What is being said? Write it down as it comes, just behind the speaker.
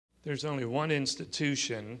There's only one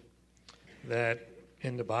institution that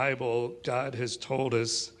in the Bible God has told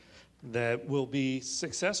us that will be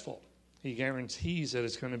successful. He guarantees that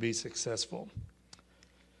it's going to be successful.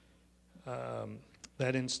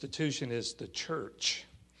 That institution is the church.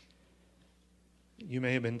 You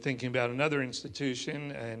may have been thinking about another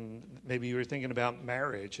institution, and maybe you were thinking about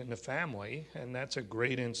marriage and the family, and that's a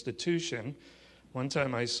great institution. One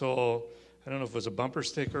time I saw, I don't know if it was a bumper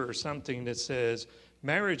sticker or something that says,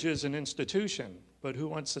 marriage is an institution, but who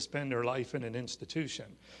wants to spend their life in an institution?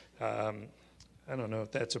 I don't know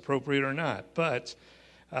if that's appropriate or not, but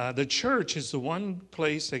the church is the one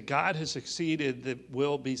place that God has succeeded that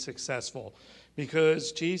will be successful,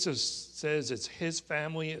 because Jesus says it's his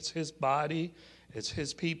family, it's his body, it's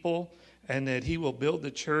his people, and that he will build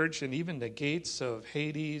the church, and even the gates of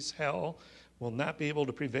Hades, hell, will not be able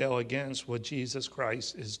to prevail against what Jesus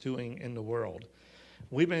Christ is doing in the world.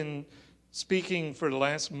 We've been speaking for the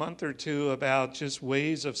last month or two about just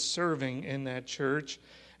ways of serving in that church,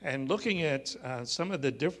 and looking at some of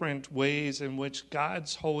the different ways in which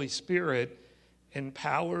God's Holy Spirit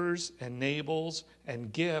empowers, enables,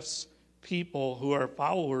 and gifts people who are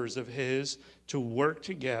followers of his to work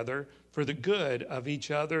together for the good of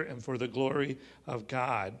each other and for the glory of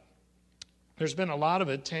God. There's been a lot of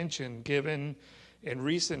attention given in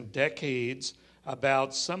recent decades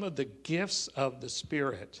about some of the gifts of the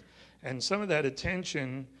Spirit. And some of that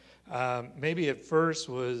attention maybe at first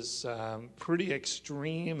was pretty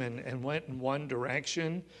extreme and went in one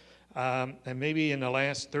direction. And maybe in the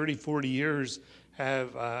last 30, 40 years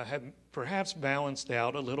have perhaps balanced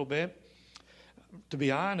out a little bit. To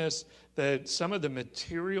be honest, that some of the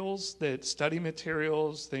materials, that study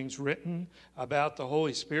materials, things written about the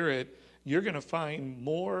Holy Spirit, you're going to find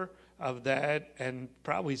more of that and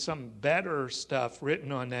probably some better stuff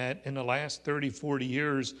written on that in the last 30, 40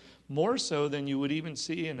 years, more so than you would even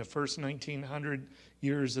see in the first 1900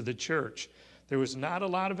 years of the church. There was not a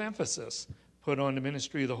lot of emphasis put on the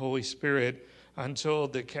ministry of the Holy Spirit until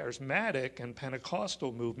the charismatic and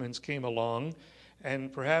Pentecostal movements came along,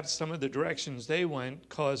 and perhaps some of the directions they went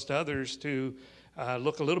caused others to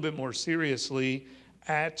look a little bit more seriously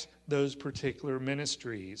at those particular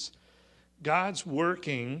ministries. God's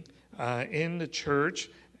working in the church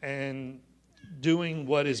and doing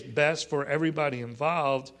what is best for everybody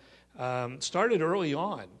involved started early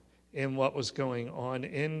on in what was going on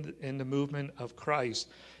in the movement of Christ.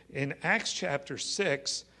 In Acts chapter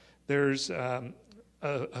 6, there's a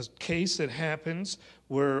case that happens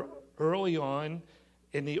where early on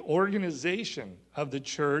in the organization of the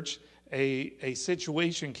church, a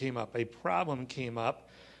situation came up, a problem came up.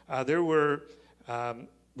 There were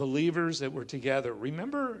believers that were together.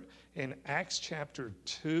 Remember in Acts chapter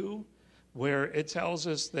 2, where it tells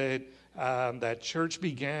us that that church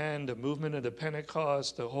began, the movement of the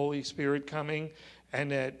Pentecost, the Holy Spirit coming, and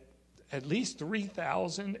that at least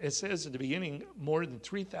 3,000, it says at the beginning, more than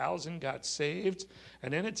 3,000 got saved.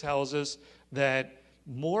 And then it tells us that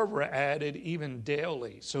more were added even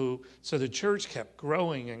daily. So the church kept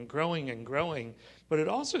growing and growing and growing. But it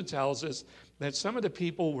also tells us that some of the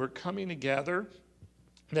people were coming together,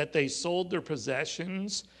 that they sold their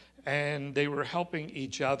possessions, and they were helping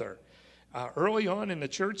each other. Early on in the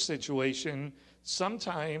church situation,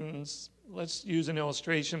 sometimes, let's use an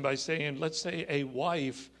illustration by saying, let's say a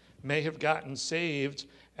wife may have gotten saved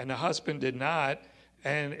and the husband did not,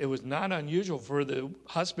 and it was not unusual for the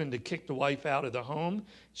husband to kick the wife out of the home.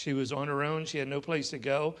 She was on her own. She had no place to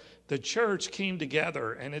go. The church came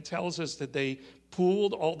together, and it tells us that they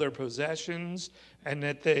pooled all their possessions and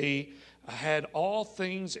that they had all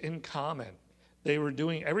things in common. They were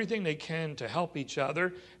doing everything they can to help each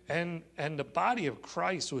other, and the body of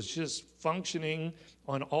Christ was just functioning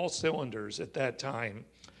on all cylinders at that time.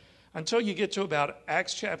 Until you get to about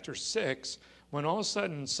Acts chapter 6, when all of a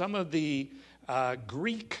sudden some of the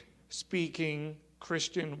Greek-speaking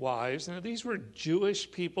Christian wives, and these were Jewish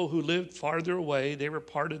people who lived farther away. They were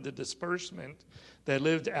part of the disbursement that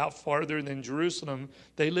lived out farther than Jerusalem.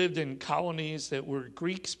 They lived in colonies that were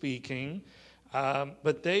Greek-speaking,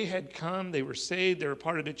 but they had come, they were saved, they were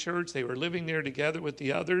part of the church, they were living there together with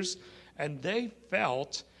the others, and they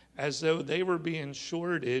felt as though they were being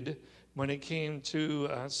shorted when it came to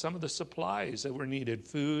some of the supplies that were needed,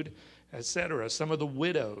 food, etc., some of the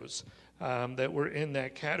widows that were in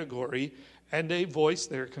that category, and they voiced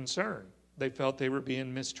their concern. They felt they were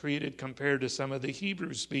being mistreated compared to some of the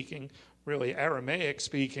Hebrew-speaking, really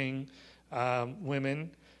Aramaic-speaking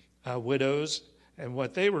women, widows, and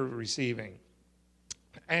what they were receiving.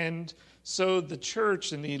 And so the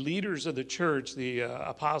church and the leaders of the church, the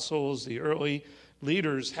apostles, the early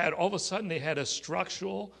leaders, had all of a sudden they had a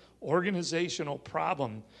structural organizational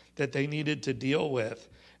problem that they needed to deal with.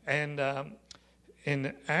 And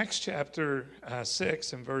in Acts chapter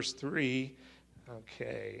 6 and verse 3,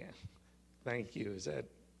 okay, thank you.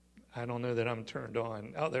 I don't know that I'm turned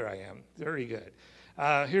on. Oh, there I am. Very good.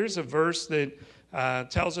 Here's a verse that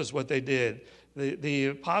tells us what they did. The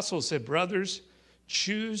apostles said, "Brothers,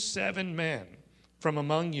 choose 7 men from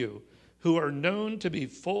among you who are known to be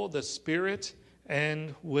full of the Spirit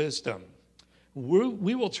and wisdom.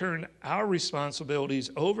 We will turn our responsibilities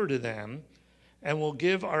over to them, and we'll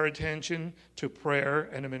give our attention to prayer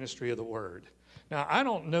and the ministry of the word." Now, I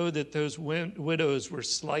don't know that those widows were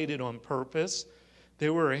slighted on purpose.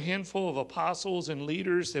 There were a handful of apostles and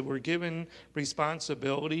leaders that were given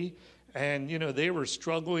responsibility, and they were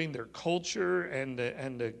struggling, their culture and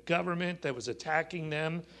the government that was attacking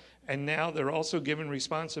them, and now they're also given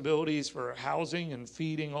responsibilities for housing and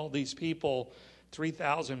feeding all these people,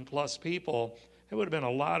 3,000 plus people. It would have been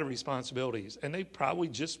a lot of responsibilities, and they probably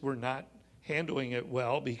just were not handling it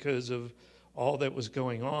well because of all that was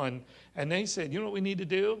going on. And they said, what we need to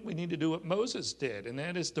do? We need to do what Moses did, and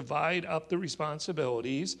that is divide up the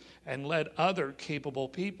responsibilities and let other capable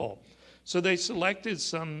people. So they selected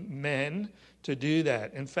some men to do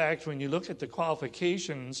that. In fact, when you look at the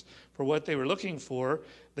qualifications for what they were looking for,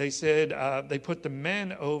 they said they put the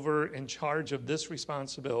men over in charge of this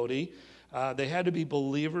responsibility. They had to be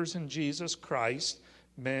believers in Jesus Christ,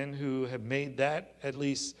 men who have made that at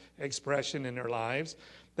least expression in their lives.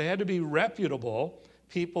 They had to be reputable,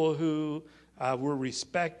 people who were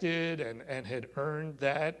respected and had earned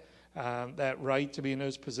that right to be in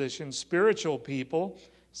those positions. Spiritual people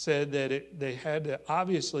said that they had to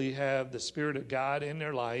obviously have the Spirit of God in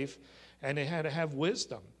their life, and they had to have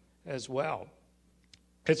wisdom as well.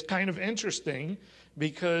 It's kind of interesting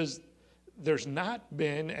because there's not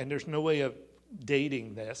been, and there's no way of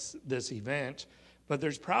dating this event, but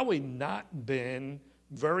there's probably not been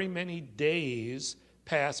very many days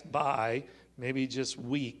passed by, maybe just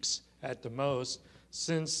weeks at the most,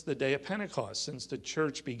 since the day of Pentecost, since the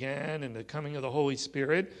church began and the coming of the Holy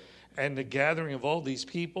Spirit and the gathering of all these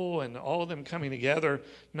people and all of them coming together.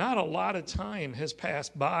 Not a lot of time has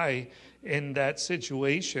passed by in that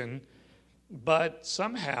situation, but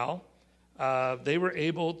somehow they were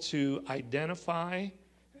able to identify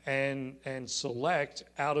and select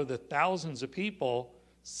out of the thousands of people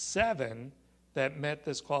 7 that met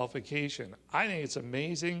this qualification. I think it's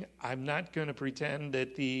amazing. I'm not going to pretend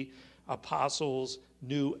that the apostles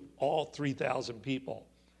knew all 3,000 people,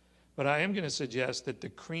 but I am going to suggest that the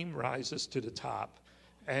cream rises to the top,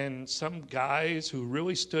 and some guys who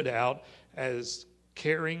really stood out as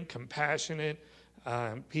caring, compassionate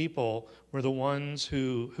people were the ones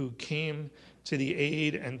who came to the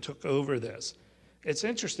aid and took over this. It's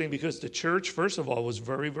interesting because the church, first of all, was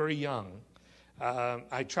very, very young.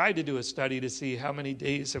 I tried to do a study to see how many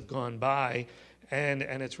days have gone by, and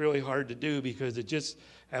it's really hard to do because it just,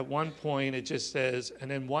 at one point, it just says, and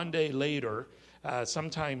then one day later,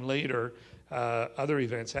 sometime later, other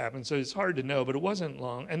events happened. So it's hard to know, but it wasn't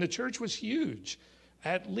long. And the church was huge,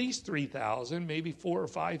 at least 3,000, maybe 4,000 or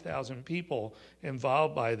 5,000 people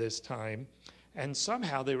involved by this time. And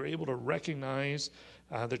somehow they were able to recognize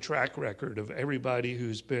the track record of everybody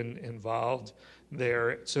who's been involved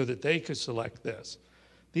there so that they could select this.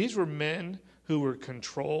 These were men who were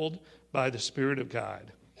controlled by the Spirit of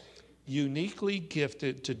God, uniquely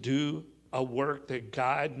gifted to do a work that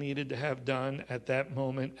God needed to have done at that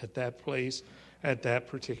moment, at that place, at that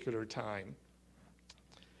particular time.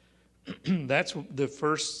 That's the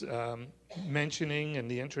first mentioning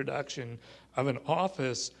and the introduction of an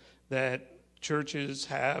office that churches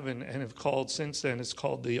have and have called since then. It's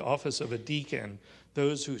called the office of a deacon,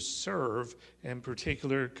 those who serve in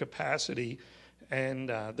particular capacity, and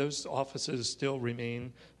those offices still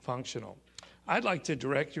remain functional. I'd like to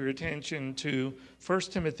direct your attention to 1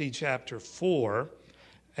 Timothy chapter 4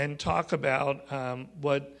 and talk about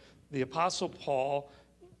what the Apostle Paul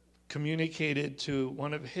communicated to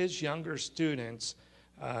one of his younger students,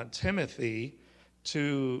 Timothy,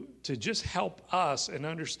 to just help us in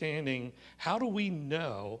understanding how do we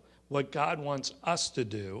know what God wants us to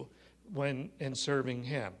do when in serving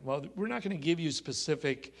him. Well, we're not going to give you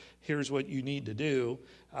specific, here's what you need to do,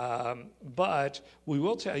 but we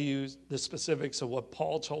will tell you the specifics of what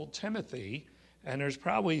Paul told Timothy, and there's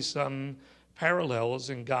probably some parallels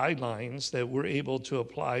and guidelines that we're able to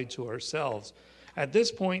apply to ourselves. At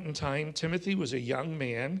this point in time, Timothy was a young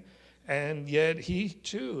man, and yet he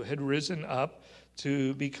too had risen up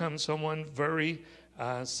to become someone very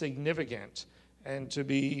significant and to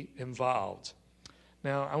be involved.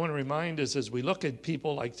 Now, I want to remind us as we look at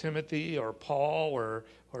people like Timothy or Paul or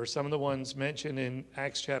some of the ones mentioned in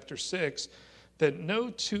Acts chapter 6, that no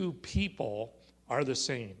two people are the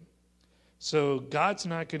same. So God's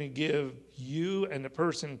not going to give you and the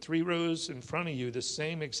person 3 rows in front of you the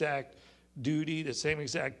same exact duty, the same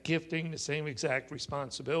exact gifting, the same exact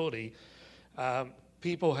responsibility.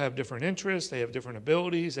 People have different interests, they have different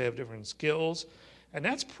abilities, they have different skills. And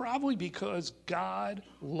that's probably because God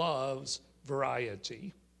loves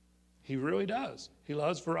variety. He really does. He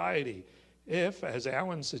loves variety. If, as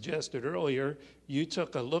Alan suggested earlier, you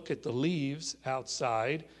took a look at the leaves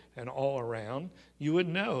outside and all around, you would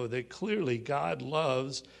know that clearly God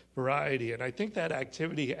loves variety. And I think that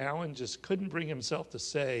activity Alan just couldn't bring himself to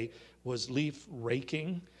say was leaf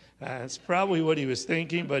raking. That's probably what he was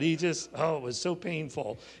thinking, but he just, it was so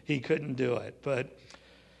painful he couldn't do it. But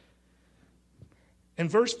in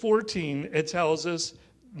verse 14, it tells us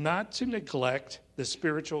not to neglect the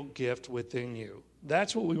spiritual gift within you.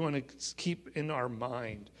 That's what we want to keep in our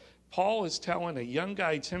mind. Paul is telling a young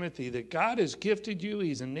guy, Timothy, that God has gifted you.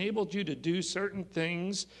 He's enabled you to do certain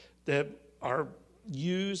things that are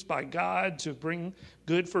used by God to bring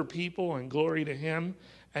good for people and glory to him.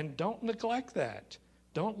 And don't neglect that.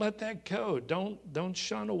 Don't let that go. Don't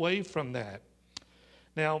shun away from that.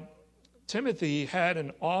 Now, Timothy had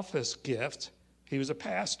an office gift. He was a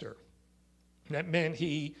pastor. That meant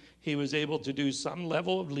he was able to do some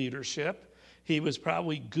level of leadership. He was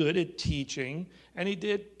probably good at teaching, and he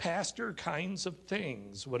did pastor kinds of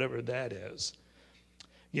things, whatever that is.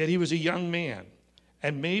 Yet he was a young man,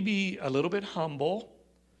 and maybe a little bit humble,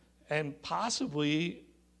 and possibly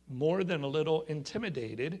more than a little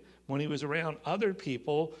intimidated when he was around other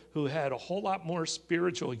people who had a whole lot more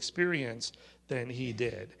spiritual experience than he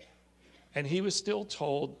did. And he was still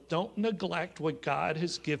told, don't neglect what God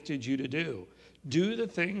has gifted you to do. Do the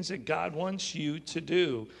things that God wants you to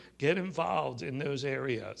do. Get involved in those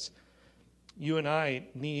areas. You and I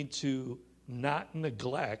need to not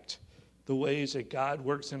neglect the ways that God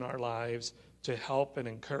works in our lives to help and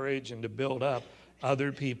encourage and to build up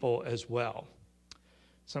other people as well.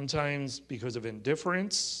 Sometimes because of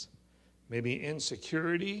indifference, maybe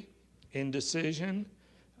insecurity, indecision,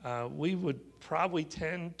 we would probably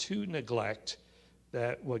tend to neglect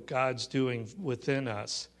that what God's doing within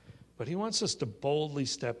us. But he wants us to boldly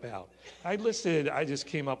step out. I just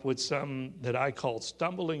came up with some that I call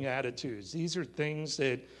stumbling attitudes. These are things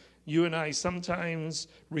that you and I sometimes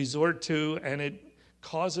resort to, and it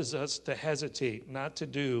causes us to hesitate, not to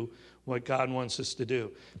do what God wants us to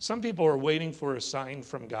do. Some people are waiting for a sign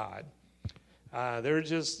from God. They're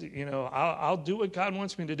just, I'll do what God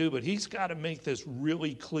wants me to do, but he's got to make this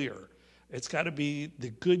really clear. It's got to be the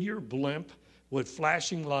Goodyear blimp with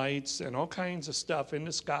flashing lights and all kinds of stuff in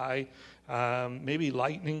the sky. Maybe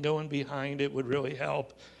lightning going behind it would really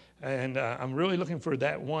help. And I'm really looking for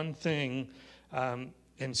that one thing.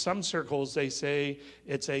 In some circles, they say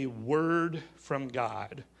it's a word from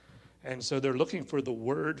God. And so they're looking for the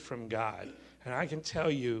word from God. And I can tell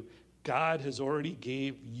you, God has already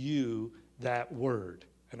gave you that word.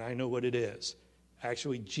 And I know what it is.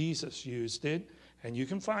 Actually, Jesus used it. And you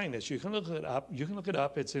can find this. You can look it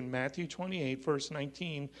up. It's in Matthew 28, verse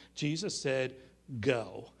 19. Jesus said,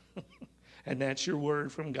 go. And that's your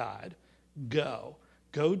word from God. Go.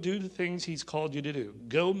 Go do the things he's called you to do.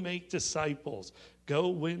 Go make disciples. Go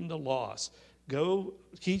win the lost. Go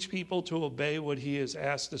teach people to obey what he has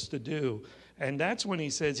asked us to do. And that's when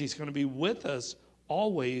he says he's going to be with us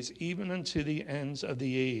always, even unto the ends of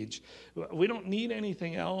the age. We don't need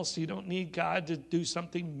anything else. You don't need God to do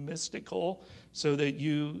something mystical so that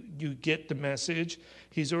you get the message.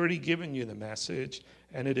 He's already given you the message,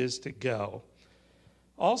 and it is to go.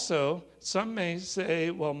 Also, some may say,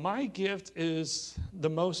 well, my gift is the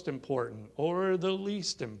most important or the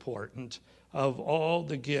least important of all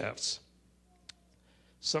the gifts.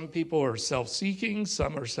 Some people are self-seeking,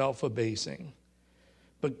 some are self-abasing.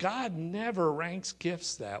 But God never ranks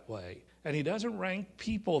gifts that way. And he doesn't rank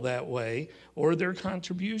people that way or their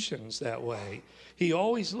contributions that way. He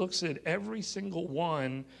always looks at every single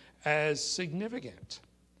one as significant,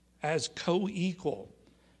 as co-equal,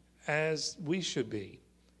 as we should be.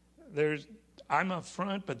 I'm up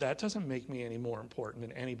front, but that doesn't make me any more important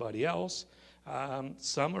than anybody else.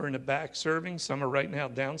 Some are in the back serving. Some are right now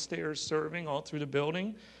downstairs serving all through the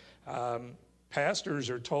building. Pastors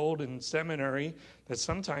are told in seminary that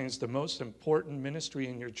sometimes the most important ministry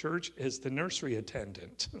in your church is the nursery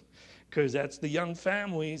attendant, because that's the young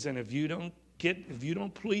families, and if you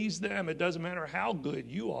don't please them, it doesn't matter how good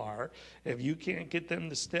you are, if you can't get them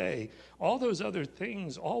to stay. All those other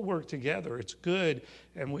things all work together. It's good,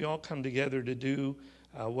 and we all come together to do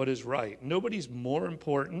what is right. Nobody's more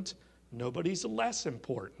important. Nobody's less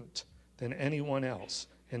important than anyone else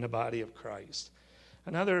in the body of Christ.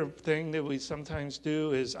 Another thing that we sometimes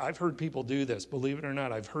do is, I've heard people do this, believe it or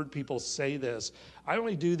not, I've heard people say this, I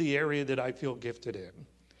only do the area that I feel gifted in.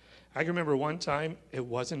 I can remember one time, it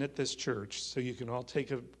wasn't at this church, so you can all take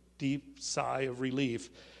a deep sigh of relief,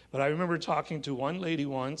 but I remember talking to one lady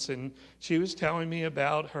once, and she was telling me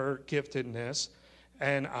about her giftedness,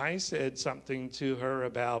 and I said something to her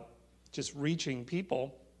about just reaching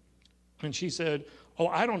people, and she said, oh,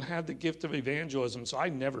 I don't have the gift of evangelism, so I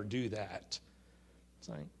never do that. It's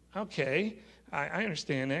like, okay, I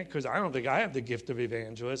understand that because I don't think I have the gift of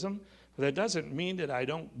evangelism, but that doesn't mean that I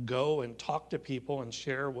don't go and talk to people and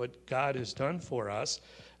share what God has done for us.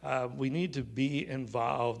 We need to be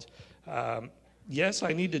involved. Yes,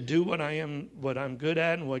 I need to do what I'm good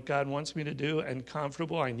at and what God wants me to do and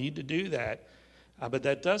comfortable. I need to do that. But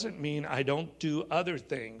that doesn't mean I don't do other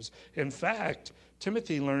things. In fact,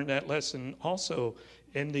 Timothy learned that lesson also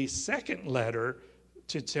in the second letter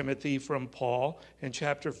to Timothy from Paul. In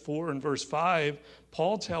chapter 4 and verse 5,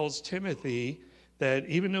 Paul tells Timothy that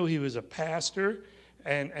even though he was a pastor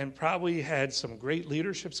and probably had some great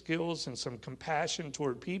leadership skills and some compassion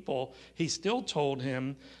toward people, he still told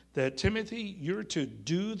him that, Timothy, you're to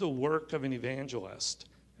do the work of an evangelist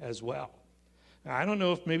as well. Now, I don't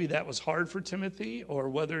know if maybe that was hard for Timothy or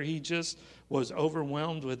whether he just was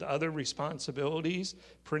overwhelmed with other responsibilities,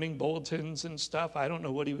 printing bulletins and stuff. I don't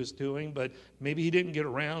know what he was doing, but maybe he didn't get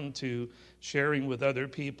around to sharing with other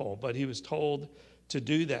people. But he was told to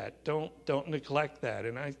do that. Don't neglect that.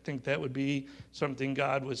 And I think that would be something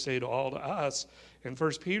God would say to all of us. In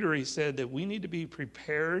 1 Peter, he said that we need to be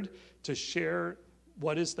prepared to share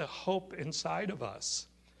what is the hope inside of us.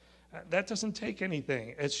 That doesn't take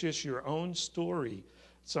anything. It's just your own story.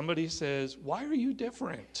 Somebody says, why are you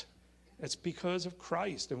different? It's because of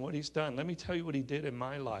Christ and what he's done. Let me tell you what he did in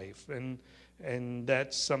my life. And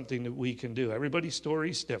that's something that we can do. Everybody's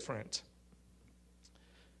story is different.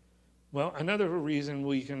 Well, another reason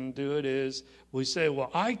we can do it is we say, well,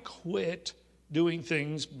 I quit doing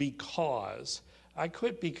things because. I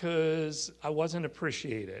quit because I wasn't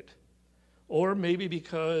appreciated. Or maybe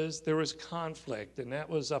because there was conflict, and that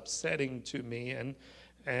was upsetting to me, and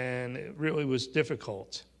it really was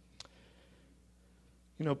difficult.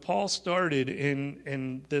 You know, Paul started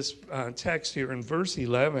in this text here in verse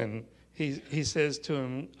 11. He says to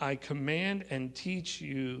him, I command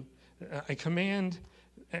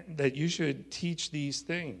that you should teach these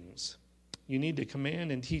things. You need to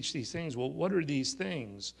command and teach these things. Well, what are these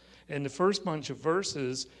things? In the first bunch of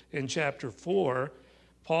verses in chapter 4,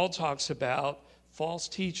 Paul talks about false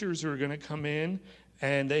teachers who are going to come in,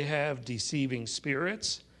 and they have deceiving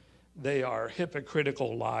spirits. They are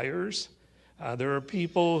hypocritical liars. There are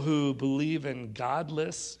people who believe in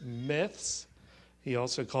godless myths. He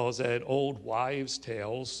also calls that old wives'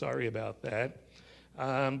 tales. Sorry about that.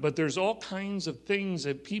 But there's all kinds of things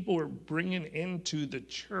that people are bringing into the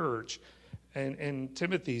church in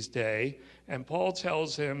Timothy's day. And Paul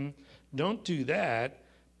tells him, don't do that.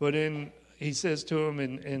 But he says to him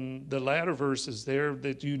in the latter verses there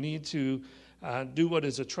that you need to do what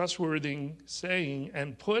is a trustworthy saying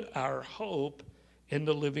and put our hope in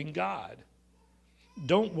the living God.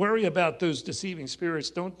 Don't worry about those deceiving spirits.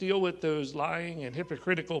 Don't deal with those lying and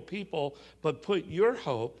hypocritical people, but put your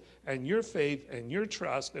hope and your faith and your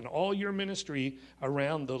trust and all your ministry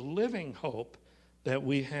around the living hope that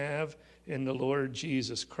we have in the Lord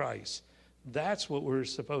Jesus Christ. That's what we're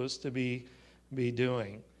supposed to be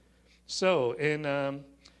doing. So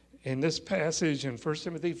in this passage in 1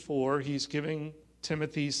 Timothy 4, he's giving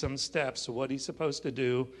Timothy some steps of what he's supposed to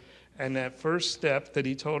do. And that first step that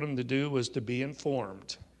he told him to do was to be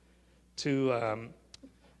informed, to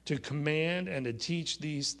command and to teach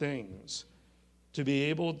these things, to be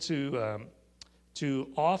able to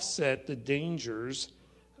offset the dangers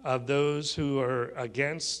of those who are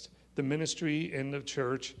against the ministry in the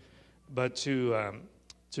church, but to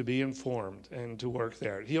be informed and to work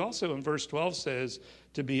there. He also in verse 12 says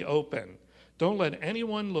to be open. Don't let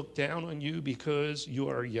anyone look down on you because you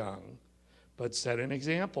are young, but set an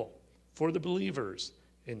example for the believers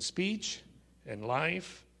in speech, in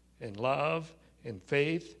life, in love, in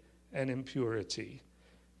faith, and in purity.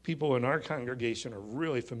 People in our congregation are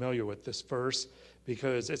really familiar with this verse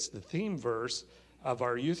because it's the theme verse of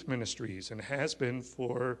our youth ministries and has been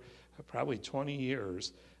for probably 20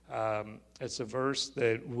 years. It's a verse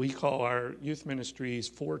that we call our youth ministries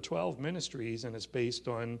 4:12 ministries, and it's based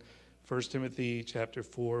on 1 Timothy chapter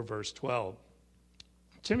 4, verse 12.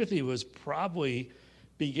 Timothy was probably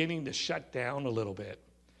beginning to shut down a little bit.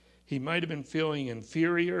 He might have been feeling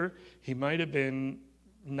inferior. He might have been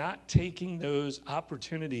not taking those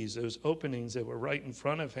opportunities, those openings that were right in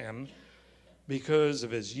front of him because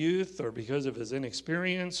of his youth or because of his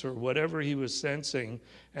inexperience or whatever he was sensing.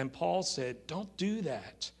 And Paul said, don't do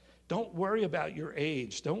that. Don't worry about your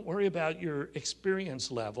age. Don't worry about your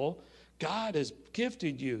experience level. God has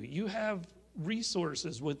gifted you. You have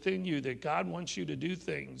resources within you that God wants you to do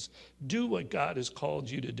things. Do what God has called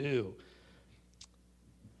you to do.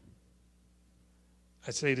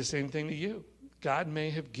 I say the same thing to you. God may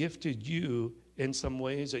have gifted you in some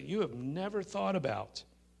ways that you have never thought about,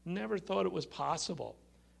 never thought it was possible.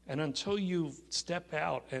 And until you step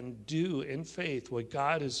out and do in faith what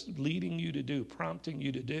God is leading you to do, prompting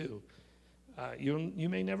you to do, you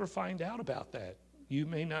may never find out about that. You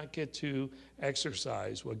may not get to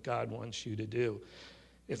exercise what God wants you to do.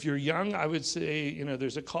 If you're young, I would say,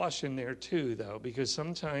 there's a caution there too, though, because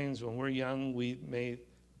sometimes when we're young, we may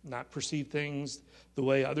not perceive things the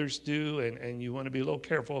way others do, and you want to be a little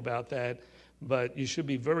careful about that, but you should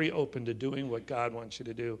be very open to doing what God wants you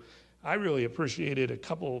to do. I really appreciated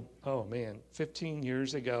 15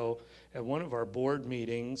 years ago at one of our board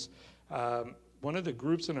meetings, one of the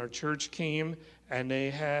groups in our church came and they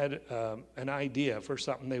had an idea for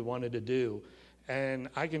something they wanted to do. And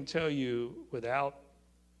I can tell you without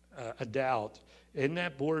a doubt, in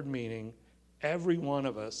that board meeting, every one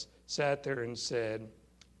of us sat there and said,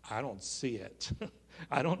 I don't see it.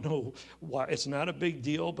 I don't know why. It's not a big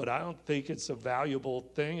deal, but I don't think it's a valuable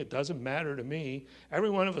thing. It doesn't matter to me. Every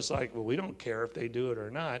one of us like, well, we don't care if they do it or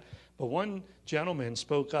not. But one gentleman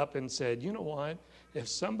spoke up and said, you know what? If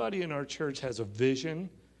somebody in our church has a vision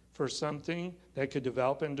for something that could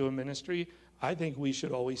develop into a ministry, I think we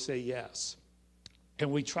should always say yes. And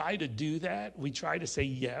we try to do that. We try to say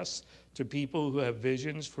yes to people who have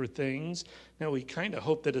visions for things. Now, we kind of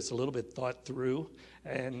hope that it's a little bit thought through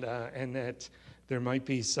and that there might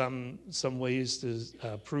be some ways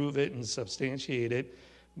to prove it and substantiate it.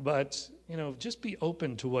 But, just be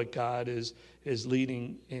open to what God is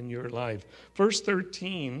leading in your life. Verse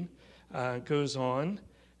 13 goes on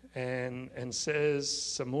and says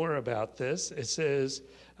some more about this. It says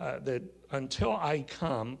that until I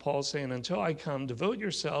come, Paul's saying, until I come, devote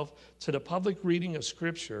yourself to the public reading of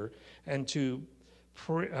Scripture and to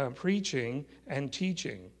preaching and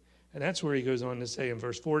teaching. And that's where he goes on to say in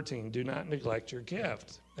verse 14, do not neglect your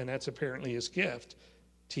gift. And that's apparently his gift,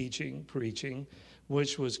 teaching, preaching,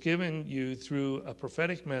 which was given you through a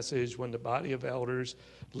prophetic message when the body of elders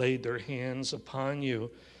laid their hands upon you.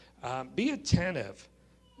 Be attentive.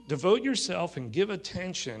 Devote yourself and give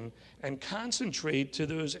attention and concentrate to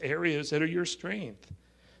those areas that are your strength.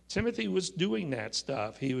 Timothy was doing that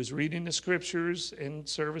stuff. He was reading the scriptures in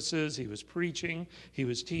services. He was preaching. He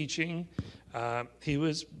was teaching. He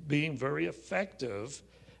was being very effective.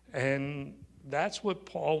 And that's what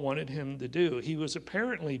Paul wanted him to do. He was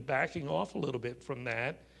apparently backing off a little bit from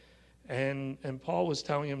that. And Paul was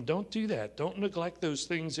telling him, don't do that. Don't neglect those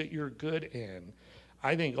things that you're good in.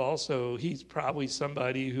 I think also he's probably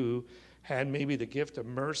somebody who had maybe the gift of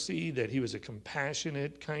mercy, that he was a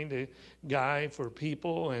compassionate kind of guy for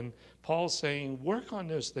people. And Paul's saying, work on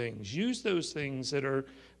those things. Use those things that are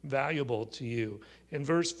valuable to you. In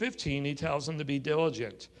verse 15, he tells them to be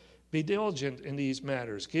diligent. Be diligent in these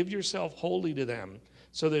matters. Give yourself wholly to them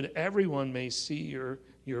so that everyone may see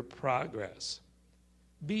your progress.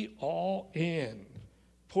 Be all in.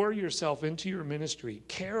 Pour yourself into your ministry.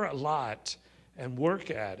 Care a lot and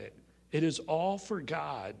work at it. It is all for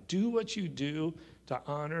God. Do what you do to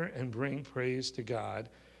honor and bring praise to God.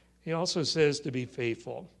 He also says to be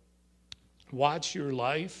faithful. Watch your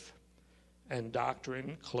life and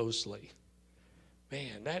doctrine closely.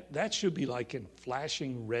 Man, that should be like in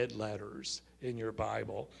flashing red letters in your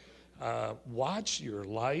Bible. Watch your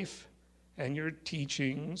life and your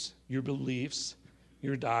teachings, your beliefs,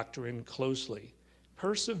 your doctrine closely.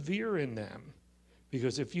 Persevere in them,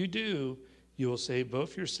 because if you do, you will save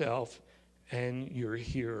both yourself and your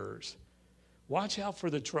hearers. Watch out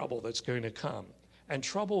for the trouble that's going to come. And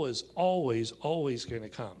trouble is always, always going to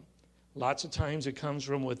come. Lots of times it comes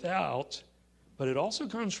from without, but it also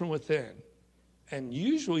comes from within. And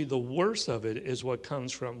usually the worst of it is what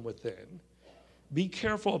comes from within. Be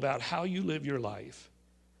careful about how you live your life.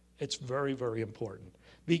 It's very, very important.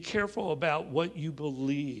 Be careful about what you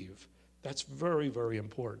believe. That's very, very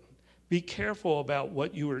important. Be careful about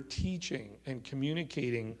what you are teaching and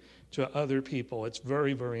communicating to other people. It's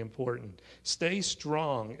very, very important. Stay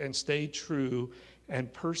strong and stay true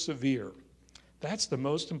and persevere. That's the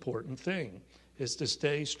most important thing, is to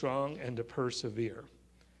stay strong and to persevere.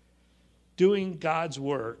 Doing God's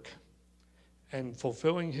work and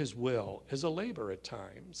fulfilling his will is a labor at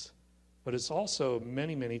times, but it's also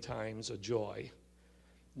many, many times a joy.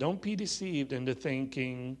 Don't be deceived into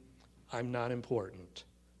thinking, I'm not important.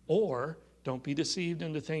 Or don't be deceived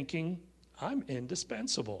into thinking, I'm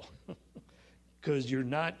indispensable. Because you're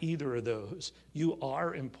not either of those. You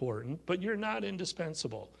are important, but you're not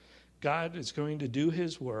indispensable. God is going to do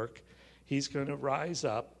his work. He's going to rise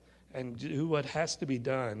up and do what has to be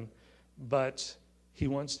done, but he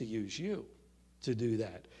wants to use you to do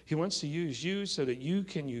that. He wants to use you so that you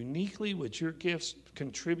can uniquely, with your gifts,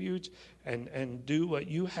 contribute and do what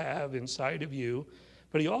you have inside of you.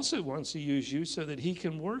 But he also wants to use you so that he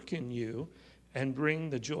can work in you and bring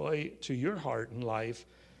the joy to your heart and life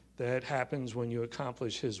that happens when you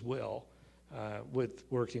accomplish his will with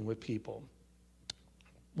working with people.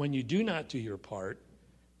 When you do not do your part,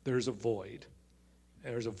 there's a void.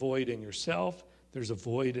 There's a void in yourself, there's a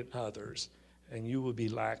void in others, and you will be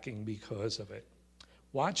lacking because of it.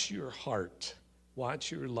 Watch your heart,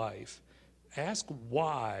 watch your life. Ask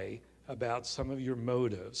why about some of your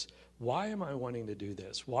motives. Why am I wanting to do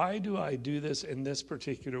this? Why do I do this in this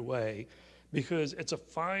particular way? Because it's a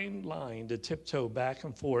fine line to tiptoe back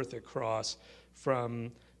and forth across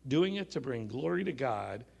from doing it to bring glory to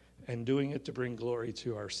God and doing it to bring glory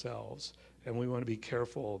to ourselves. And we want to be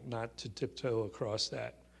careful not to tiptoe across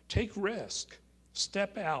that. Take risk.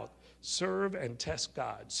 Step out. Serve and test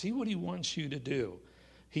God. See what he wants you to do.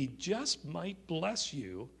 He just might bless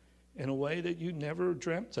you in a way that you never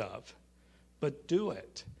dreamt of. But do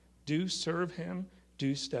it. Do serve him.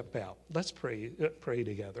 Do step out. Let's pray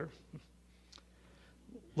together.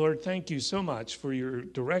 Lord, thank you so much for your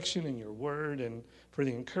direction and your word and for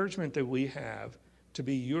the encouragement that we have to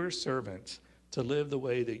be your servants, to live the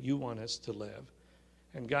way that you want us to live.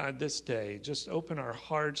 And God, this day, just open our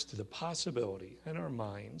hearts to the possibility and our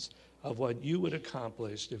minds of what you would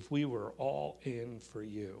accomplish if we were all in for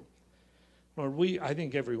you. Lord, I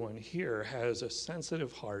think everyone here has a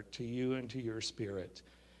sensitive heart to you and to your spirit.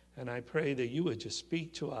 And I pray that you would just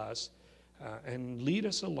speak to us and lead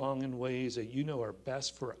us along in ways that you know are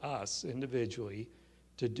best for us individually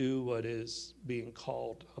to do what is being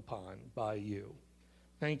called upon by you.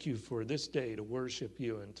 Thank you for this day to worship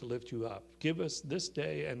you and to lift you up. Give us this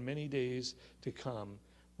day and many days to come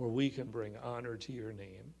where we can bring honor to your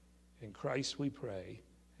name. In Christ we pray,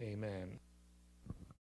 amen.